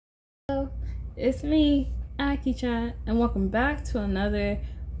it's me, Aki-chan, and welcome back to another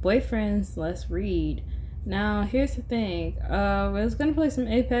Boyfriends Let's Read. Now, here's the thing. I was gonna play some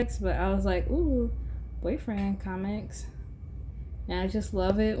Apex, but I was like, ooh, boyfriend comics. And I just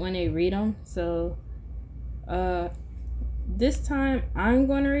love it when they read them. So, this time I'm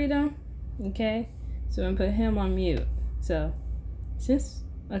going to read them, okay? So I'm gonna put him on mute. So,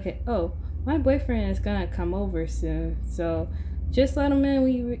 my boyfriend is gonna come over soon. So, just let him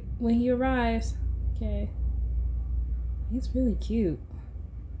in when he arrives. Okay. He's really cute.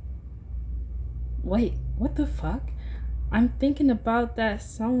 Wait, what the fuck? I'm thinking about that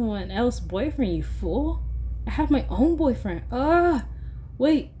someone else boyfriend, you fool. I have my own boyfriend.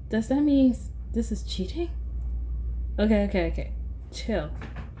 Wait, does that mean this is cheating? Okay. Chill.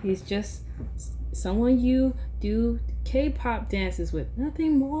 He's just someone you do K-pop dances with.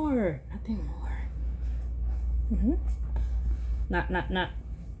 Nothing more. Not.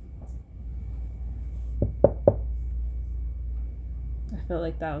 I felt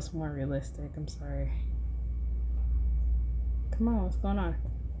like that was more realistic. I'm sorry. Come on, what's going on?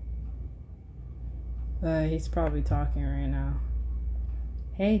 He's probably talking right now.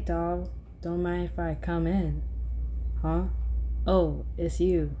 Hey, dog. Don't mind if I come in. Huh? Oh, it's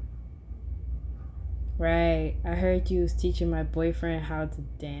you. Right. I heard you was teaching my boyfriend how to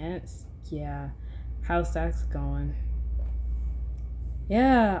dance. Yeah. How's that going?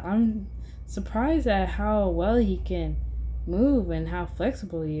 Yeah, I'm surprised at how well he can move and how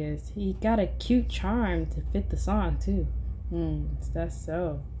flexible he is. He got a cute charm to fit the song too. That's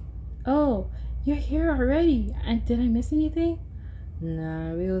so. Oh, you're here already. And did I miss anything?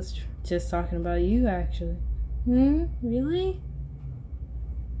 Nah, we was just talking about you actually. Really?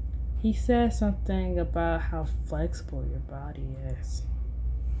 He said something about how flexible your body is.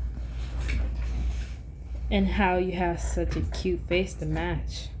 And how you have such a cute face to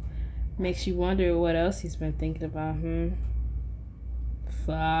match. Makes you wonder what else he's been thinking about,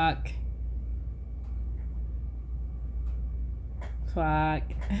 Fuck.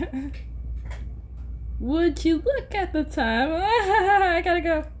 Would you look at the time? I gotta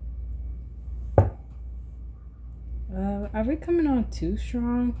go. Are we coming on too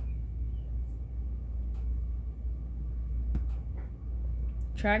strong?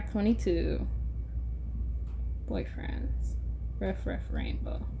 Track 22. Boyfriends. Ref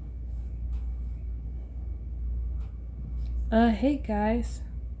Rainbow. Hey guys.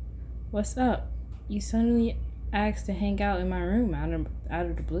 What's up? You suddenly asked to hang out in my room out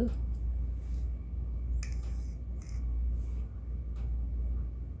of the blue.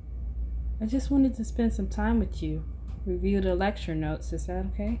 I just wanted to spend some time with you. Review the lecture notes, is that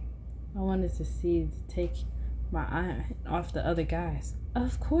okay? I wanted to take my eye off the other guys.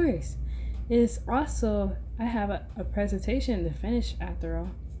 Of course. I have a presentation to finish after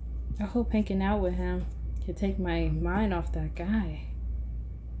all. I hope hanging out with him can take my mind off that guy.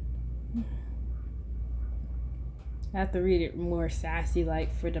 I have to read it more sassy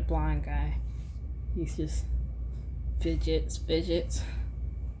like for the blonde guy. He's just fidgets.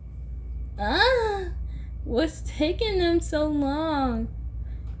 What's taking them so long?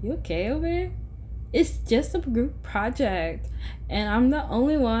 You okay over there? It's just a group project, and I'm the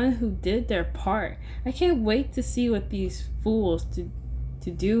only one who did their part. I can't wait to see what these fools to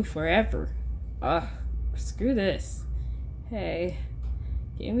do forever. Screw this. Hey,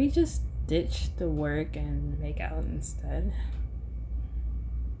 can we just ditch the work and make out instead?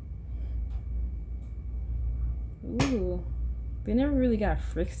 Ooh, they never really got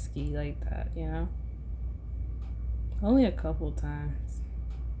frisky like that, you know? Only a couple times.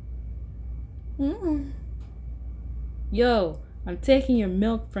 Yo, I'm taking your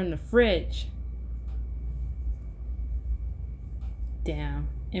milk from the fridge. Damn,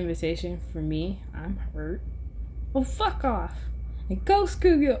 invitation for me? I'm hurt. Oh, fuck off. And go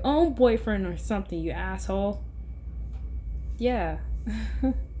screw your own boyfriend or something, you asshole. Yeah.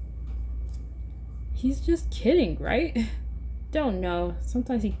 He's just kidding, right? Don't know.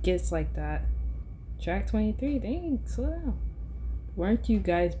 Sometimes he gets like that. Track 23, dang, slow down. Weren't you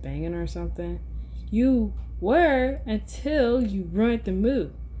guys banging or something? You were until you ruined the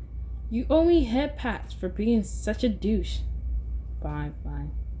mood. You owe me head pats for being such a douche. Fine.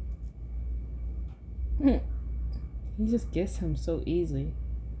 He just gets him so easily.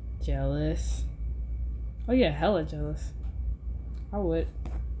 Jealous. Oh yeah, hella jealous. I would.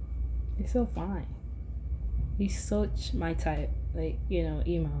 He's so fine. He's such my type. Like,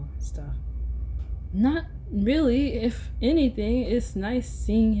 emo stuff. Not really. If anything, it's nice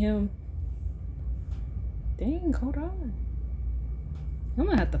seeing him. Dang, hold on. I'm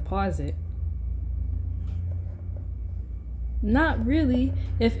gonna have to pause it. Not really.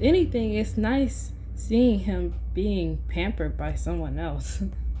 If anything, it's nice seeing him being pampered by someone else.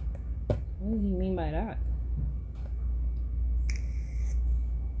 What do you mean by that?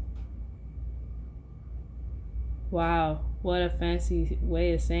 Wow, what a fancy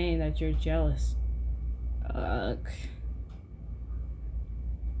way of saying that you're jealous. Ugh.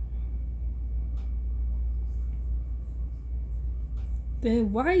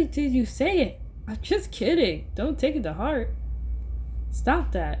 Then why did you say it? I'm just kidding. Don't take it to heart.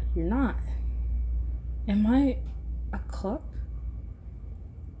 Stop that. You're not. Am I a cluck?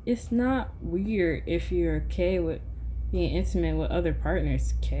 It's not weird if you're okay with being intimate with other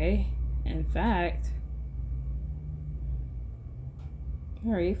partners, okay? In fact,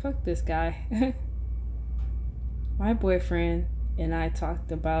 alright, fuck this guy. My boyfriend and I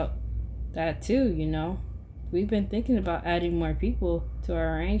talked about that too, you know. We've been thinking about adding more people to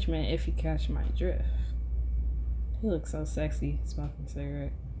our arrangement, if you catch my drift. He looks so sexy smoking a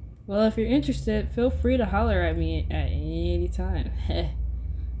cigarette. Well, if you're interested, feel free to holler at me at any time.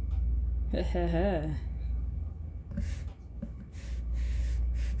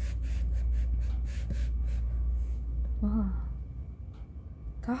 Oh.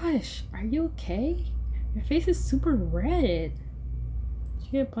 Gosh, are you okay? Your face is super red. Did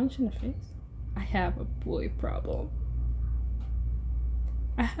you get punched in the face? I have a boy problem.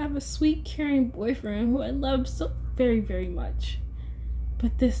 I have a sweet, caring boyfriend who I love so very, very much.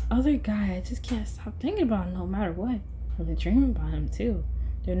 But this other guy, I just can't stop thinking about him no matter what. I've been dreaming about him too.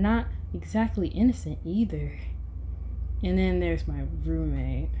 They're not exactly innocent either. And then there's my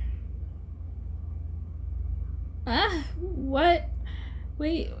roommate. Ah, what?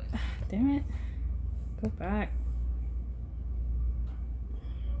 Wait, damn it. Go back.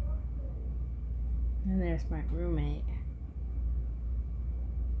 And there's my roommate.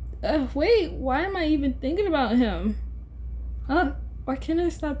 Wait, why am I even thinking about him? Why can't I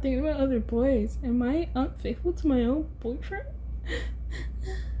stop thinking about other boys? Am I unfaithful to my own boyfriend?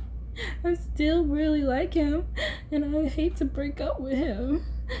 I still really like him, and I hate to break up with him.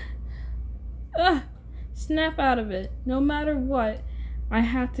 Snap out of it. No matter what, I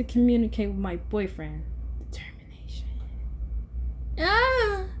have to communicate with my boyfriend. Determination.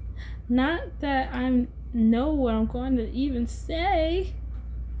 Not that I know what I'm going to even say.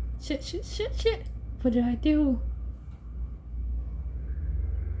 Shit. What did I do?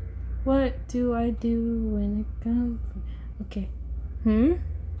 What do I do when it comes? Okay.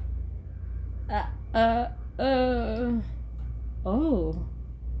 Oh.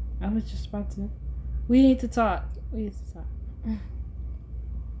 I was just about to. We need to talk.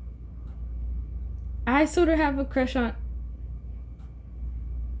 I sort of have a crush on.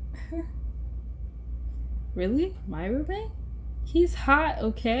 Really? My roommate? He's hot,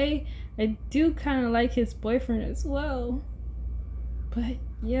 okay? I do kind of like his boyfriend as well. But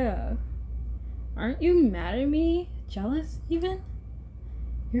yeah. Aren't you mad at me? Jealous even?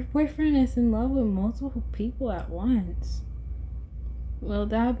 Your boyfriend is in love with multiple people at once. Well,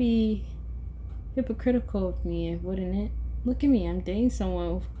 that'd be hypocritical of me, wouldn't it? Look at me, I'm dating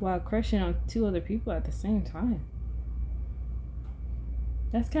someone while crushing on 2 other people at the same time.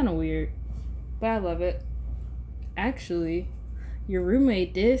 That's kind of weird, but I love it. Actually, your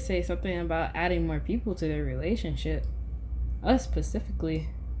roommate did say something about adding more people to their relationship. Us specifically.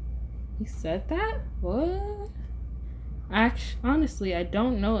 He said that? What? Honestly, I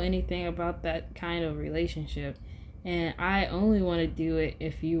don't know anything about that kind of relationship, and I only want to do it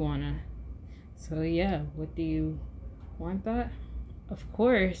if you want to. So yeah, what do you want that? Of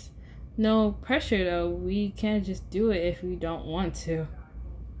course. No pressure though. We can't just do it if we don't want to.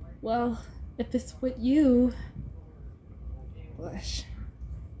 Well, if it's with you, blush,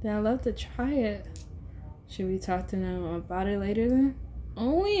 then I'd love to try it. Should we talk to them about it later then?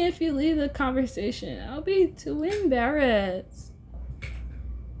 Only if you leave the conversation. I'll be too embarrassed.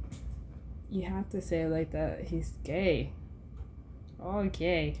 You have to say it like that. He's gay. Oh,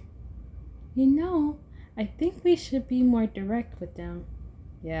 gay. You know, I think we should be more direct with them.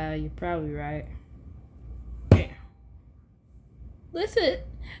 Yeah, you're probably right. Yeah. Listen,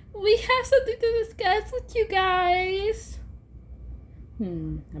 we have something to discuss with you guys.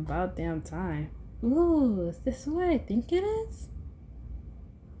 About damn time. Ooh, is this what I think it is?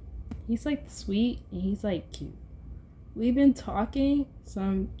 He's like sweet and he's like cute. We've been talking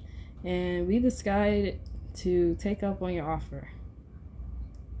some and we decided to take up on your offer.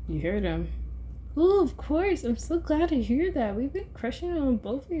 You heard him. Oh, of course. I'm so glad to hear that. We've been crushing on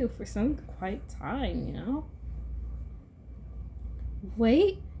both of you for some quite time, you know?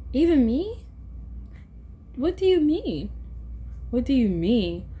 Wait, even me? What do you mean? What do you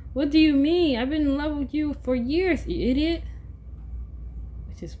mean? What do you mean? I've been in love with you for years, you idiot.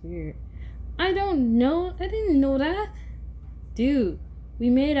 just weird. I don't know. I didn't know that. Dude, we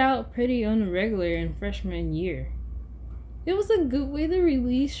made out pretty on the regular in freshman year. It was a good way to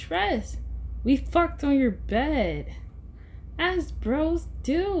release stress. We fucked on your bed. As bros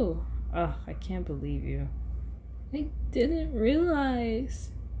do. Oh, I can't believe you. I didn't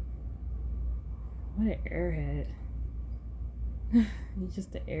realize. What an airhead. He's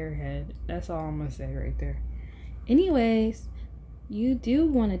just an airhead. That's all I'm gonna say right there. Anyways, you do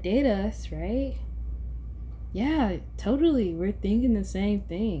want to date us, right? Yeah, totally. We're thinking the same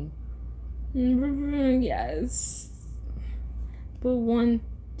thing. Yes. But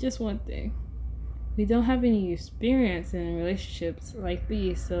just one thing. We don't have any experience in relationships like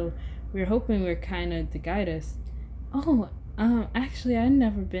these, so we're hoping we're kind of to guide us. Oh, actually, I've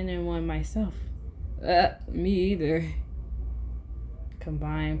never been in one myself. Me either.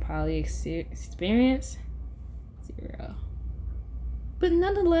 Combined poly experience? 0. But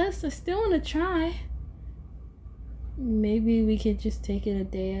nonetheless, I still want to try. Maybe we could just take it a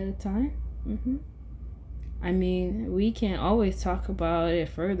day at a time. I mean, we can always talk about it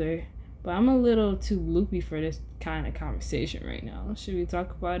further, but I'm a little too loopy for this kind of conversation right now. Should we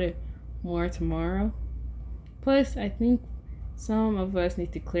talk about it more tomorrow? Plus, I think some of us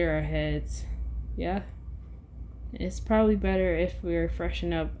need to clear our heads. Yeah? It's probably better if we're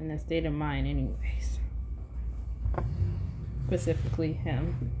freshen up in a state of mind anyways. Specifically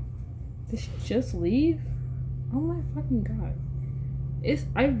him. Did she just leave? Oh my fucking god.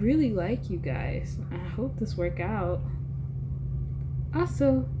 I really like you guys. I hope this work out.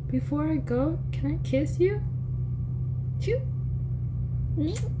 Also, before I go, can I kiss you? Choo.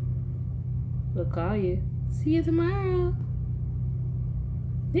 We'll call you. See you tomorrow.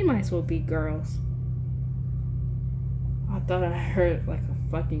 They might as well be girls. I thought I heard like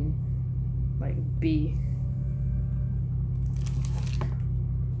a fucking bee.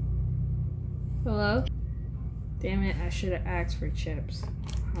 Hello? Damn it, I should have asked for chips.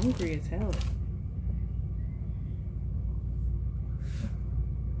 I'm hungry as hell.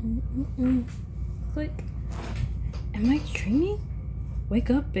 Click. Am I dreaming? Wake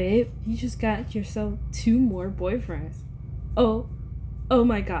up, babe. You just got yourself 2 more boyfriends. Oh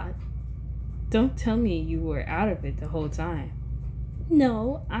my god. Don't tell me you were out of it the whole time.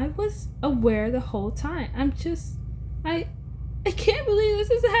 No, I was aware the whole time. I can't believe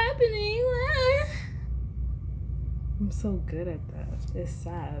this is happening. I'm so good at that. It's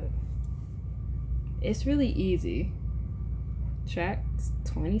sad. It's really easy. Track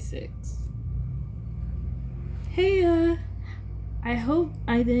 26. Hey, I hope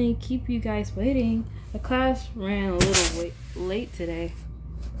I didn't keep you guys waiting. The class ran a little late today.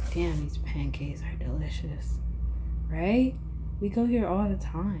 Damn, these pancakes are delicious. Right? We go here all the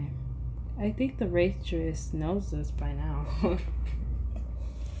time. I think the waitress knows us by now.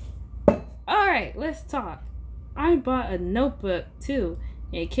 Alright, let's talk. I bought a notebook too,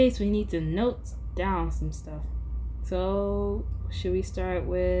 in case we need to note down some stuff. So, should we start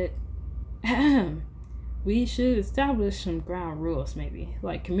with... We should establish some ground rules maybe,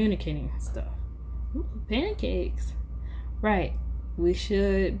 like communicating and stuff. Ooh, pancakes. Right. We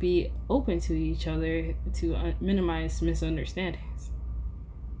should be open to each other to minimize misunderstandings.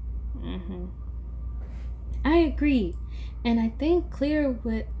 I agree. And I think clear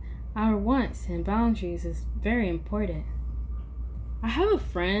with our wants and boundaries is very important. I have a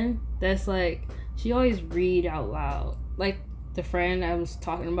friend that's like, she always read out loud. Like the friend I was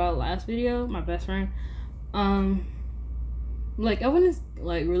talking about last video, my best friend. Like I wouldn't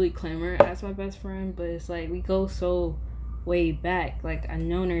like really claim her as my best friend, but it's like we go so way back. Like I've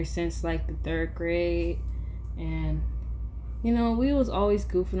known her since like the 3rd grade, and you know, we was always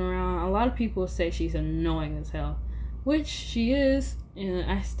goofing around. A lot of people say she's annoying as hell, which she is, and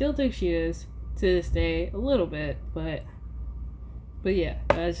I still think she is to this day a little bit, but yeah,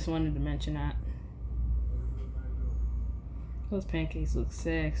 I just wanted to mention that. Those pancakes look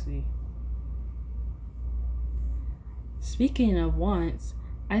sexy. Speaking of wants,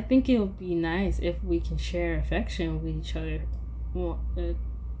 I think it would be nice if we can share affection with each other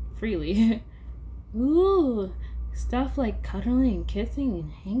freely. Ooh, stuff like cuddling and kissing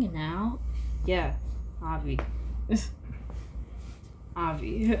and hanging out. Yeah, Avi.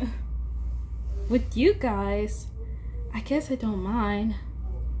 Avi. With you guys, I guess I don't mind.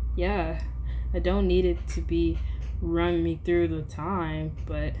 Yeah, I don't need it to be run me through the time,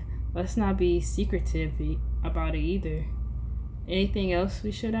 but let's not be secretive about it either. Anything else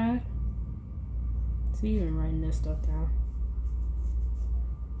we should add? So even writing this stuff down.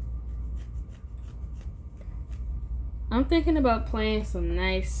 I'm thinking about playing some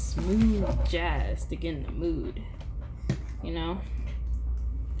nice smooth jazz to get in the mood. You know?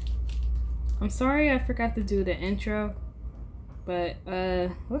 I'm sorry I forgot to do the intro, but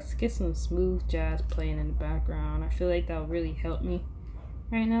let's get some smooth jazz playing in the background. I feel like that'll really help me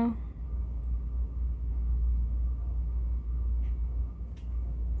right now.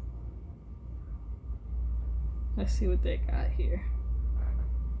 Let's see what they got here.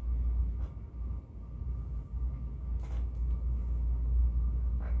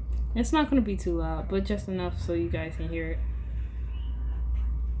 It's not going to be too loud, but just enough so you guys can hear it.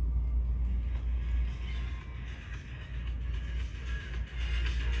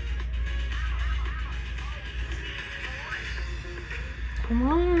 Come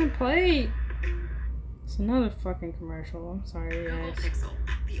on, play. It's another fucking commercial. I'm sorry, guys. Google Pixel,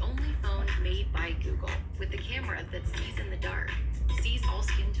 the only phone made by Google with the camera that sees in the dark, sees all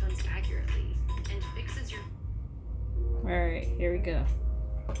skin tones accurately, and fixes your... Alright, here we go.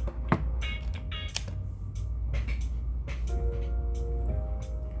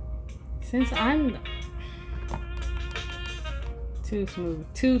 Since I'm too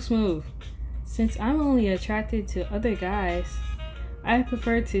smooth. Since I'm only attracted to other guys, I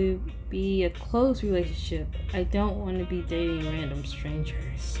prefer to be a close relationship. I don't want to be dating random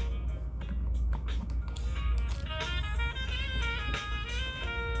strangers.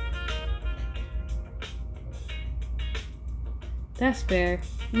 That's fair.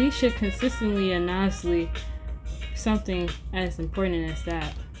 We should consistently and honestly something as important as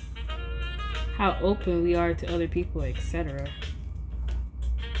that. How open we are to other people, etc.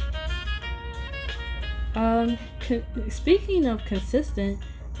 Speaking of consistent,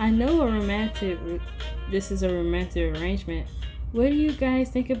 I know this is a romantic arrangement. What do you guys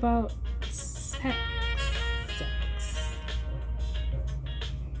think about sex?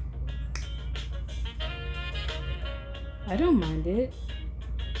 I don't mind it.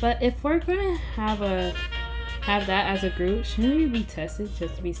 But if we're gonna have that as a group, shouldn't we be tested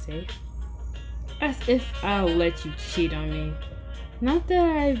just to be safe? As if I'll let you cheat on me. Not that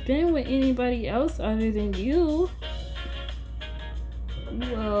I've been with anybody else other than you.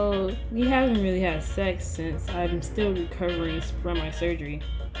 Well, we haven't really had sex since I'm still recovering from my surgery.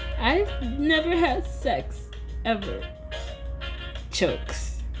 I've never had sex, ever.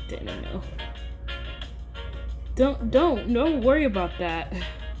 Chokes. Didn't know. Don't worry about that.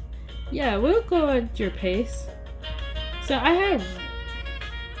 Yeah, we'll go at your pace. So I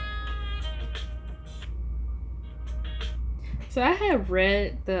had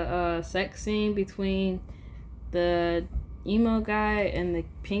read the sex scene between the emo guy and the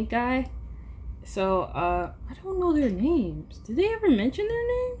pink guy. So I don't know their names. Did they ever mention their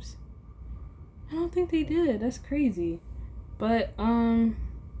names? I don't think they did. That's crazy. But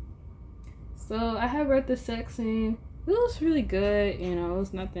so I had read the sex scene. It was really good, you know, it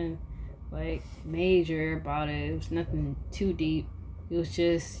was nothing like major about it. It was nothing too deep. It was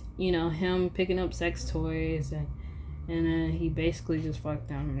just, you know, him picking up sex toys and then he basically just fucked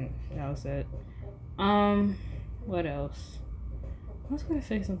them and that was it. What else? I was gonna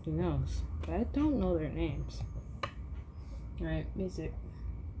say something else, but I don't know their names. Alright, music.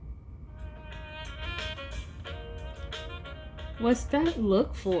 What's that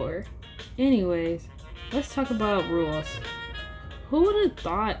look for? Anyways, let's talk about rules. Who would have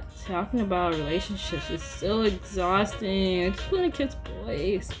thought talking about relationships is so exhausting? I just want to kiss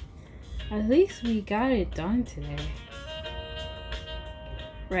boys. At least we got it done today.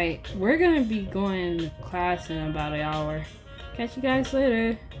 Right, we're gonna be going to class in about an hour. Catch you guys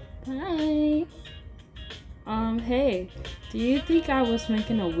later. Bye. Hey, do you think I was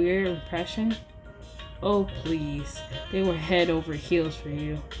making a weird impression? Oh, please. They were head over heels for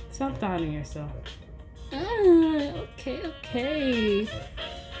you. Stop doubting yourself. Okay.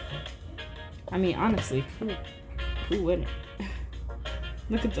 I mean, honestly, who wouldn't?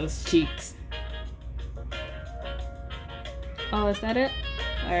 Look at those cheeks. Oh, is that it?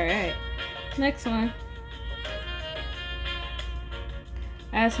 Alright. Next one.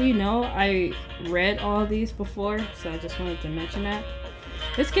 As you know, I read all these before, so I just wanted to mention that.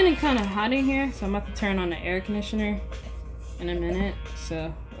 It's getting kind of hot in here, so I'm about to turn on the air conditioner in a minute.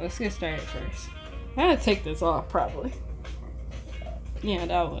 So let's get started first. I gotta take this off, probably. Yeah,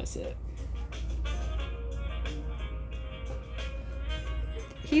 that was it.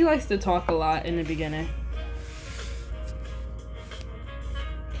 He likes to talk a lot in the beginning.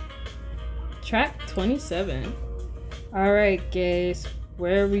 Track 27. Alright, guys.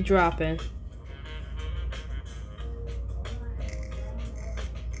 Where are we dropping?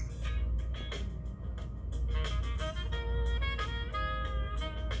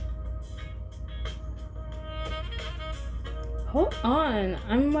 Hold on,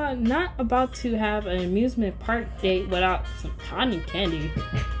 I'm not about to have an amusement park date without some cotton candy.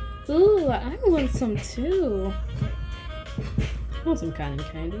 Ooh, I want some too. I want some cotton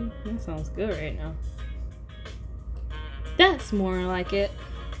candy. That sounds good right now. That's more like it.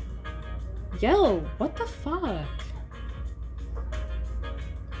 Yo, what the fuck?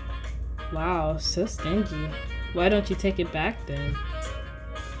 Wow, so stingy. Why don't you take it back then?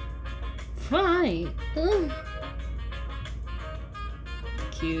 Fine. Ugh.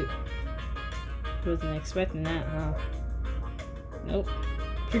 Cute. Wasn't expecting that, huh? Nope.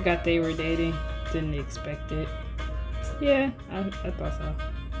 Forgot they were dating. Didn't expect it. Yeah, I thought so.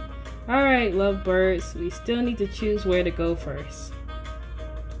 Alright, lovebirds. We still need to choose where to go first.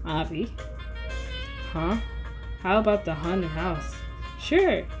 Avi? Huh? How about the haunted house?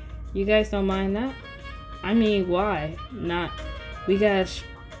 Sure. You guys don't mind that? I mean, why? Not. We got a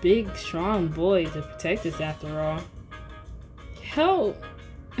big, strong boy to protect us after all. Help!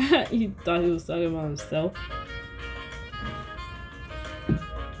 You thought he was talking about himself?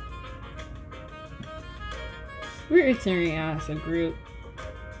 We're returning as a group.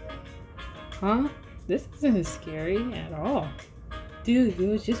 Huh? This isn't scary at all. Dude, you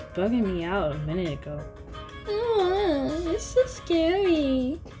was just bugging me out a minute ago. Oh, it's so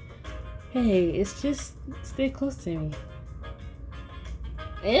scary. Hey, it's just stay close to me.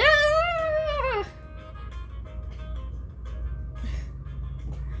 Yeah!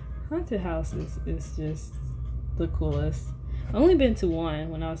 Haunted house is just the coolest. I've only been to one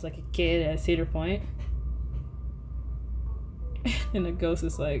when I was like a kid at Cedar Point. And the ghost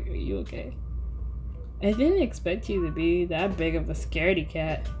is like, are you okay? I didn't expect you to be that big of a scaredy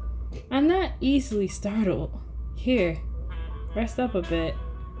cat. I'm not easily startled. Here, rest up a bit.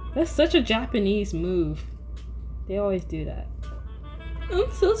 That's such a Japanese move. They always do that.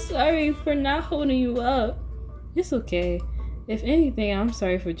 I'm so sorry for not holding you up. It's okay. If anything, I'm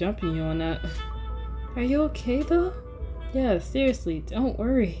sorry for jumping you on that. Are you okay though? Yeah, seriously, don't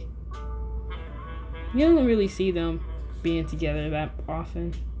worry. You don't really see them being together that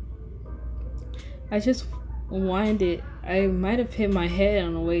often. I just winded. I might have hit my head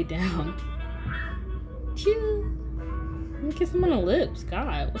on the way down. Phew. Let me kiss him on the lips.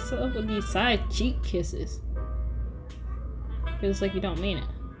 God, what's up with these side cheek kisses? Feels like you don't mean it.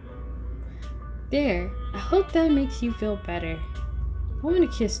 There. I hope that makes you feel better. I want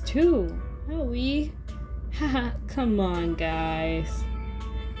to kiss too. Are we? Haha, come on, guys.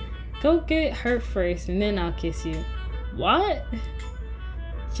 Go get hurt first and then I'll kiss you. What?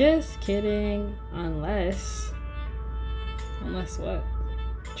 Just kidding. Unless what?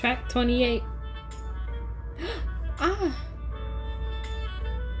 Track 28. Ah!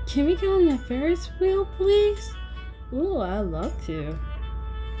 Can we get on the Ferris wheel, please? Ooh, I'd love to.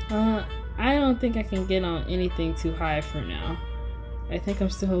 I don't think I can get on anything too high for now. I think I'm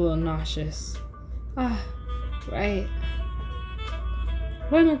still a little nauseous. Ah, right.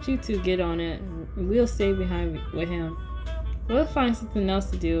 Why don't you two get on it and we'll stay behind with him. We'll find something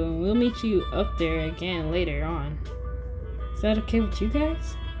else to do and we'll meet you up there again later on. Is that okay with you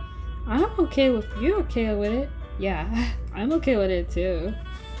guys? I'm okay with you okay with it. Yeah, I'm okay with it too.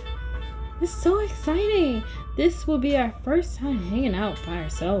 It's so exciting. This will be our first time hanging out by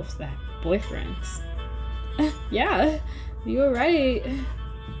ourselves as boyfriends. Yeah, you're right.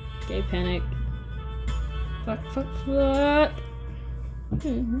 Gay panic. Fuck.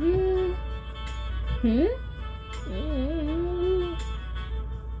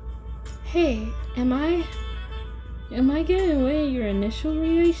 Hey, am I getting away in your initial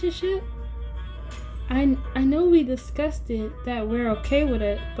relationship? I know we discussed it, that we're okay with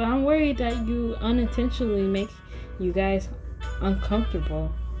it, but I'm worried that you unintentionally make you guys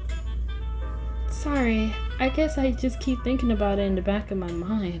uncomfortable. Sorry, I guess I just keep thinking about it in the back of my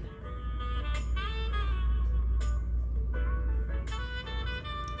mind.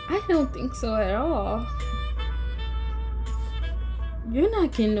 I don't think so at all. You're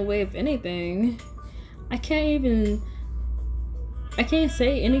not getting away with anything. I can't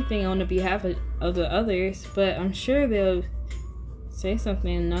say anything on the behalf of the others, but I'm sure they'll say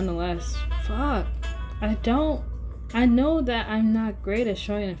something nonetheless. Fuck. I know that I'm not great at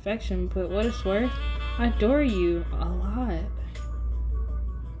showing affection, but what it's worth, I adore you a lot.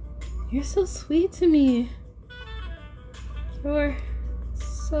 You're so sweet to me. You're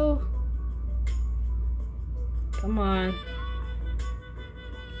so... Come on.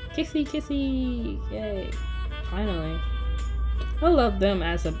 Kissy. Yay. Finally. I love them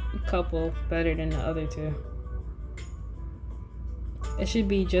as a couple better than the other two. It should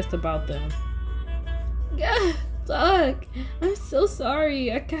be just about them. Yeah, fuck. I'm so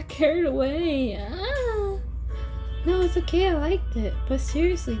sorry. I got carried away. No, it's okay. I liked it. But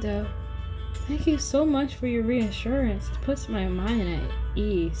seriously though, thank you so much for your reassurance. It puts my mind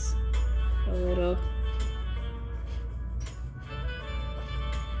ease a little.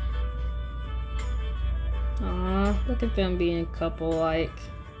 Aw, look at them being couple-like.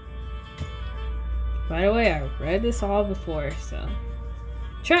 By the way, I read this all before, so.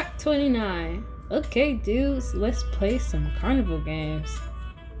 Track 29. Okay, dudes, let's play some carnival games.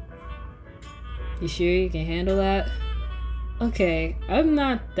 You sure you can handle that? Okay, I'm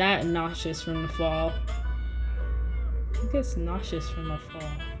not that nauseous from the fall. Who gets nauseous from a fall?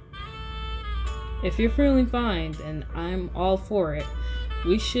 If you're feeling fine, then I'm all for it.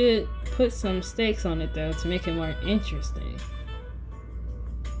 We should put some stakes on it though to make it more interesting.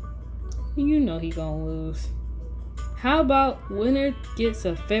 You know he gonna lose. How about winner gets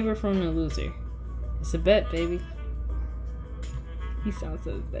a favor from the loser? It's a bet, baby. He sounds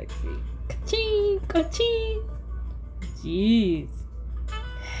so sexy. Ka-ching! Ka-ching! Jeez.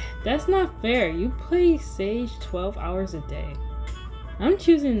 That's not fair. You play Sage 12 hours a day. I'm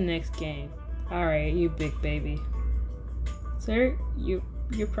choosing the next game. Alright, you big baby. Sir,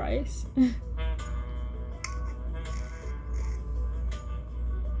 your price?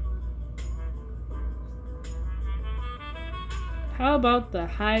 How about the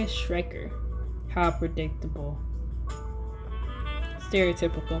High Striker? How predictable.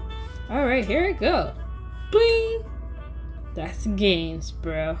 Stereotypical. Alright, here we go. Bling! That's games,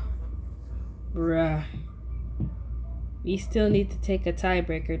 bro. Bruh. We still need to take a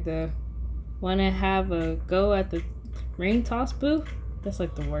tiebreaker though. Wanna have a go at the ring toss booth? That's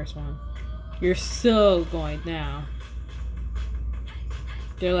like the worst one. You're so going down.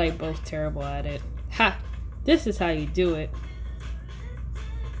 They're like both terrible at it. Ha! This is how you do it.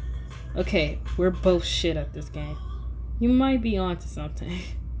 Okay, we're both shit at this game. You might be onto something.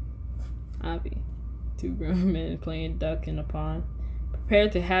 Abby. Two grown men playing duck in a pond. Prepare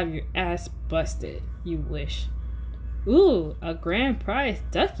to have your ass busted. You wish. Ooh, a grand prize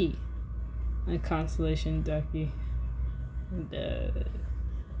ducky. A consolation ducky.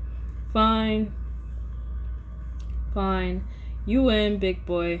 Fine. Fine. You win, big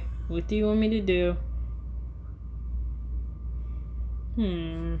boy. What do you want me to do?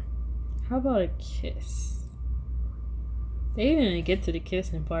 How about a kiss? They didn't get to the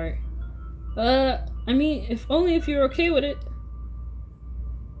kissing part. I mean, if only if you're okay with it.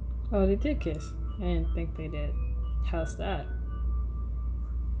 Oh, they did kiss. I didn't think they did. How's that?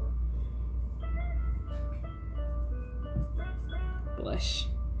 Blush.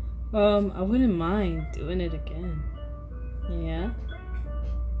 I wouldn't mind doing it again. Yeah?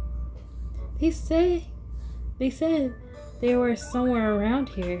 They said they were somewhere around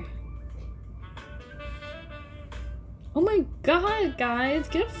here. Oh my god, guys,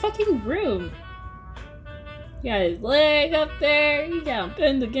 get a fucking room. You got his leg up there, you got him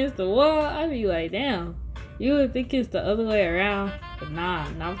pinned against the wall. I'd be like, damn, you would think it's the other way around. But nah,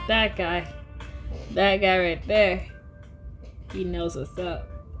 not with that guy. That guy right there, he knows what's up.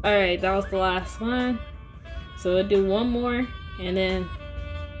 Alright, that was the last one. So we'll do one more, and then,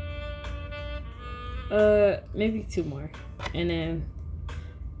 maybe two more. And then,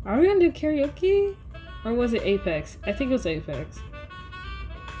 are we gonna do karaoke? Or was it Apex? I think it was Apex.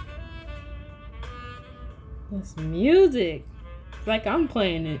 That's music. Like I'm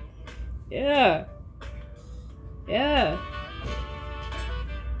playing it. Yeah. Yeah.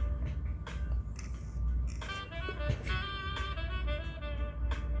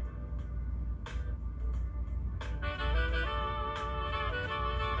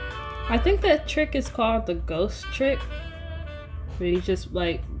 I think that trick is called the ghost trick. Where you just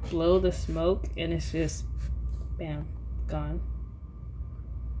like blow the smoke and it's just bam, gone.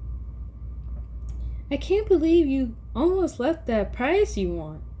 I can't believe you almost left that prize you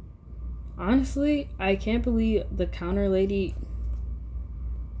want. Honestly, I can't believe the counter lady.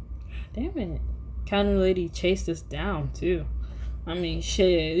 Damn it. Counter lady chased us down too. I mean,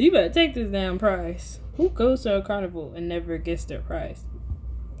 shit, you better take this damn prize. Who goes to a carnival and never gets their prize?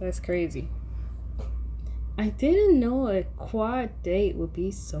 That's crazy. I didn't know a quad date would be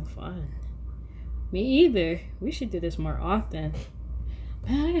so fun. Me either. We should do this more often.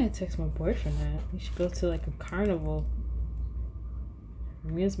 Man, I gotta text my boyfriend that. We should go to like a carnival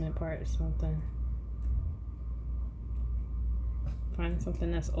amusement park or something. Find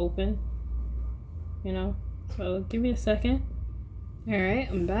something that's open. You know? So give me a second. Alright,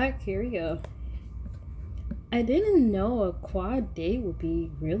 I'm back. Here we go. I didn't know a quad date would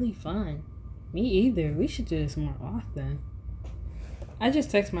be really fun. Me either. We should do this more often. I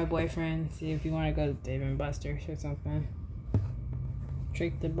just text my boyfriend, see if you want to go to Dave and Buster's or something.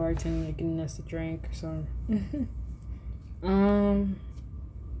 Trick the bartender getting us a drink or something.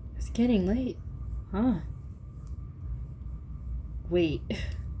 It's getting late. Huh? Wait.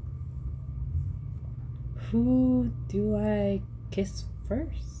 Who do I kiss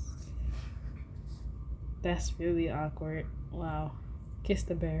first? That's really awkward. Wow. Kiss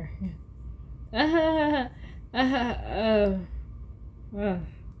the bear. Yeah.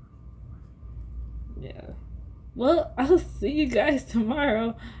 Well, I'll see you guys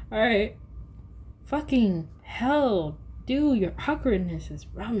tomorrow. Alright. Fucking hell. Dude, your awkwardness is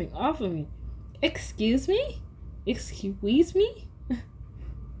rubbing off of me. Excuse me? Excuse me?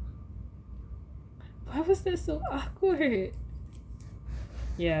 Why was that so awkward?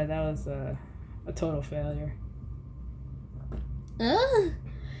 Yeah, that was a total failure.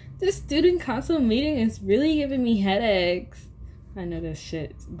 This student council meeting is really giving me headaches. I know this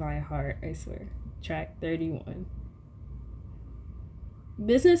shit by heart, I swear. Track 31.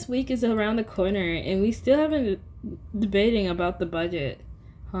 Business week is around the corner and we still haven't debating about the budget.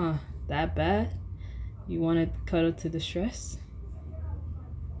 Huh, that bad? You want to cuddle to the stress?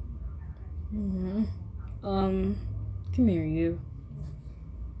 Come here, you.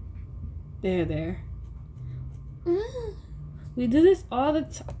 There. We do this all the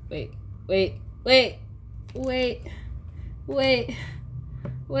time. Wait.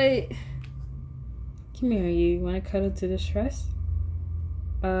 Come here, you. Want to cuddle to the stress?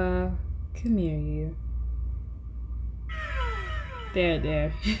 Come here, you.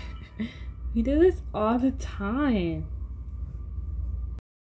 There. We do this all the time.